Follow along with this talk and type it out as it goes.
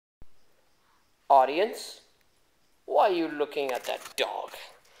Audience, why are you looking at that dog?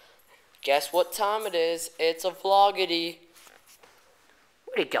 Guess what time it is? It's a vloggity.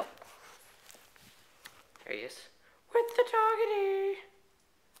 Where'd he go? There he is. With the doggity.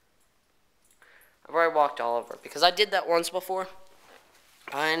 I've already walked Oliver because I did that once before.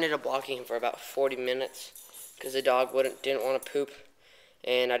 I ended up walking him for about 40 minutes because the dog didn't want to poop.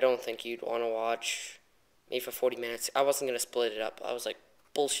 And I don't think you'd want to watch me for 40 minutes. I wasn't going to split it up. I was like,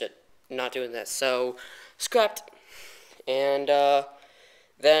 bullshit, not doing that. So, scrapped. And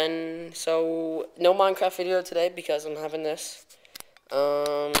then, so, no Minecraft video today because I'm having this.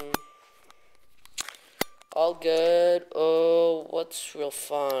 All good. Oh, what's real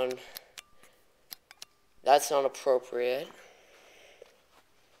fun? That's not appropriate.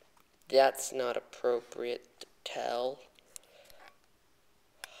 That's not appropriate to tell.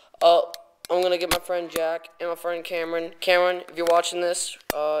 Oh, I'm gonna get my friend Jack and my friend Cameron. Cameron, if you're watching this,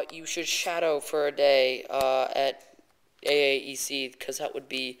 you should shadow for a day at AAEC because that would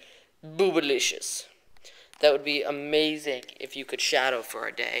be boobalicious. That would be amazing if you could shadow for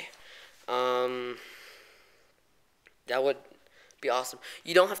a day. That would be awesome.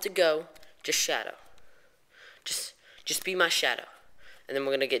 You don't have to go, just shadow. Just be my shadow. And then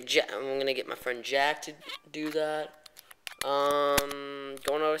I'm gonna get my friend Jack to do that.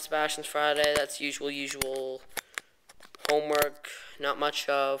 Going over to Sebastian's Friday, that's usual homework, not much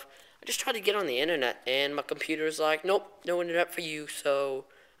of. I just tried to get on the internet, and my computer's like, nope, no internet for you, so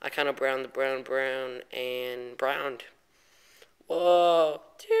I kind of browned and browned. Whoa,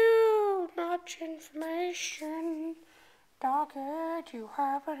 too much information. Doggy, do you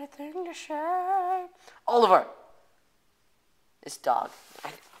have anything to say? Oliver! This dog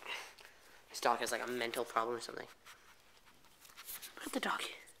has like a mental problem or something. Look at the dog.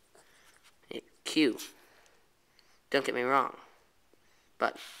 Cute. Don't get me wrong.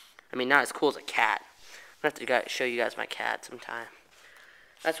 But, I mean, not as cool as a cat. I'm going to have to show you guys my cat sometime.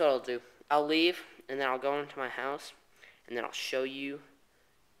 That's what I'll do. I'll leave, and then I'll go into my house, and then I'll show you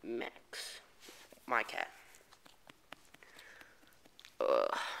Max, my cat.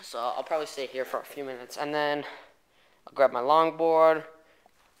 So I'll probably stay here for a few minutes, and then I'll grab my longboard,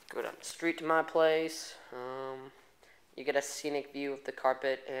 go down the street to my place. You get a scenic view of the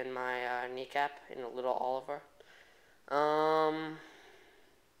carpet and my kneecap in a little Oliver.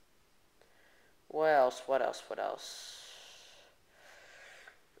 What else?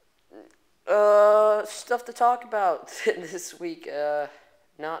 Stuff to talk about this week.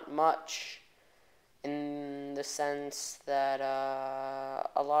 Not much. In the sense that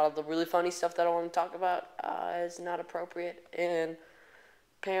a lot of the really funny stuff that I want to talk about is not appropriate, and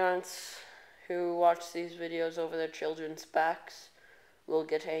parents who watch these videos over their children's backs will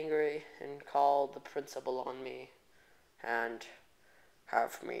get angry and call the principal on me and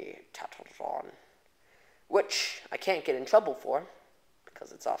have me tattled on, which I can't get in trouble for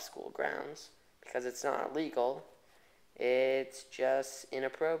because it's off school grounds, because it's not illegal. It's just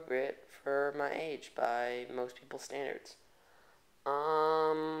inappropriate for my age by most people's standards.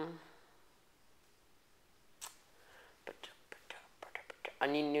 I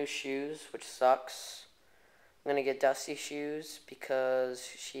need new shoes, which sucks. I'm gonna get Dusty shoes because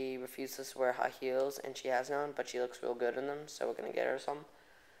she refuses to wear high heels and she has none, but she looks real good in them, so we're gonna get her some.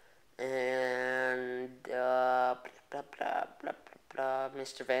 And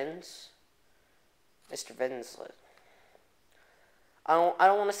Mr. Vins. I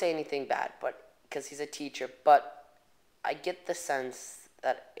don't want to say anything bad, but because he's a teacher, but I get the sense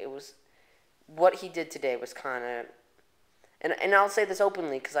that it was what he did today was kind of, and I'll say this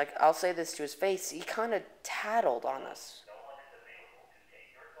openly because I'll say this to his face. He kind of tattled on us.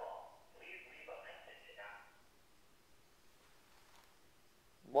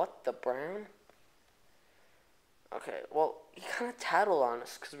 What the brown? Okay, well, he kind of tattled on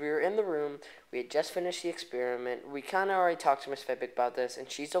us because we were in the room. We had just finished the experiment. We kind of already talked to Miss Fabic about this,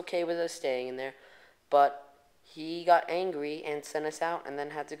 and she's okay with us staying in there. But he got angry and sent us out and then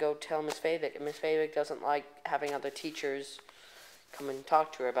had to go tell Miss Fabic. And Miss Fabic doesn't like having other teachers come and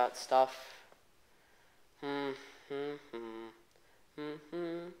talk to her about stuff.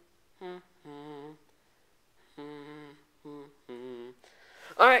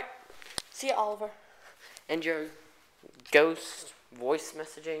 Alright, see ya, Oliver. And your ghost voice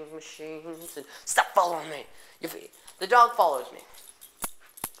messaging machines, and stop following me. The dog follows me.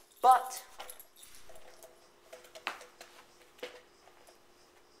 But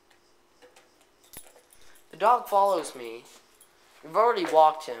the dog follows me. We've already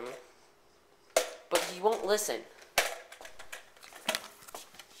walked him, but he won't listen.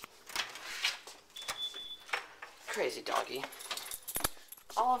 Crazy doggy.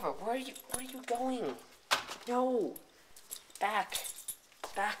 Oliver, where are you going? No. Back.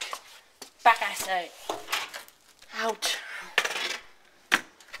 Back. Back, I say. Ouch.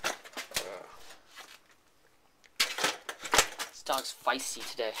 This dog's feisty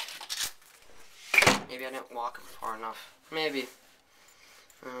today. Maybe I didn't walk him far enough. Maybe.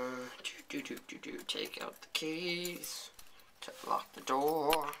 Take out the keys. To lock the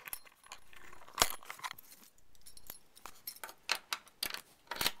door.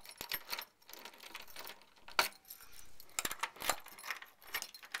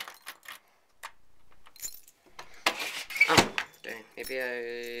 Maybe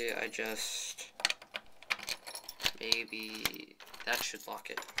I just, maybe that should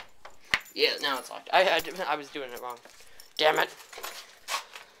lock it. Yeah, now it's locked. I was doing it wrong. Damn it.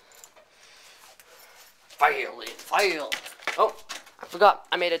 Fail. Oh, I forgot.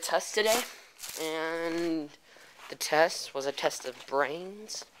 I made a test today, and the test was a test of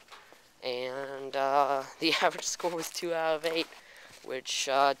brains, and the average score was 2 out of 8, which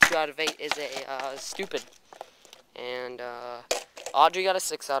 2 out of 8 is a stupid. And Audrey got a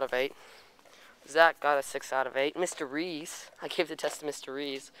 6 out of 8. Zach got a 6 out of 8. Mr. Reese, I gave the test to Mr.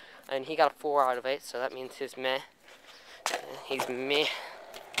 Reese, and he got a 4 out of 8, so that means he's meh. He's meh.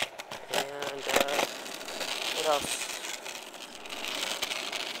 And, what else?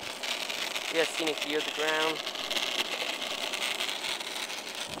 You guys see me view the ground?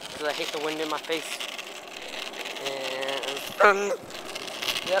 Because I hate the wind in my face. And,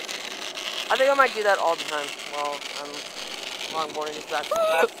 yep. I think I might do that all the time while I'm longboarding this back.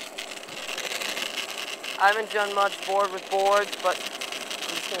 I haven't done much board with boards, but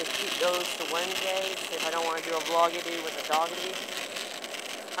I'm just going to keep those to Wednesdays if I don't want to do a vlogity with a doggity.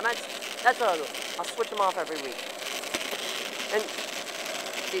 That's what I'll do. I'll switch them off every week. And,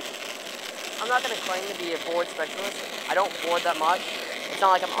 see, I'm not going to claim to be a board specialist. I don't board that much. It's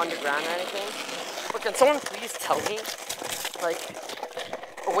not like I'm underground or anything. But can someone please tell me, like,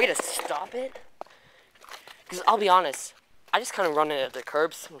 a way to stop it? Because I'll be honest, I just kind of run it at the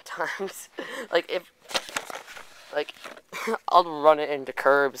curbs sometimes. I'll run it into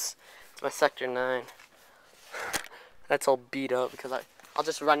curbs. It's my sector 9. That's all beat up because I'll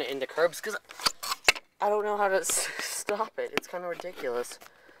just run it into curbs because I don't know how to stop it. It's kind of ridiculous.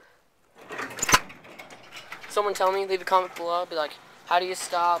 Someone tell me, leave a comment below. I'll be like, how do you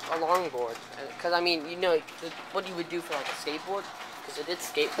stop a longboard? Because, I mean, you know, what you would do for, like, a skateboard. Because I did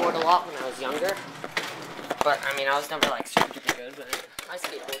skateboard a lot when I was younger. But, I mean, I was never, like, super duper good, but I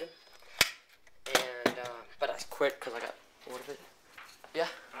skateboarded. And, but I quit because I got bored of it. Yeah?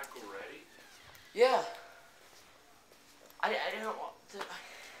 Not ready? Yeah. I didn't want to...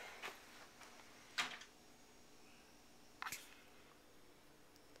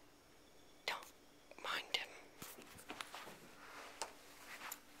 Don't mind him.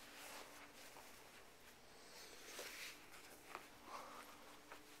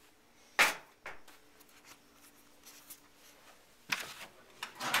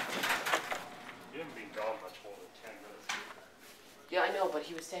 Yeah, I know, but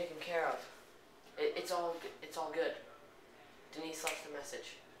he was taken care of. It's all good. Denise left the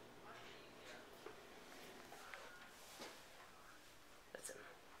message.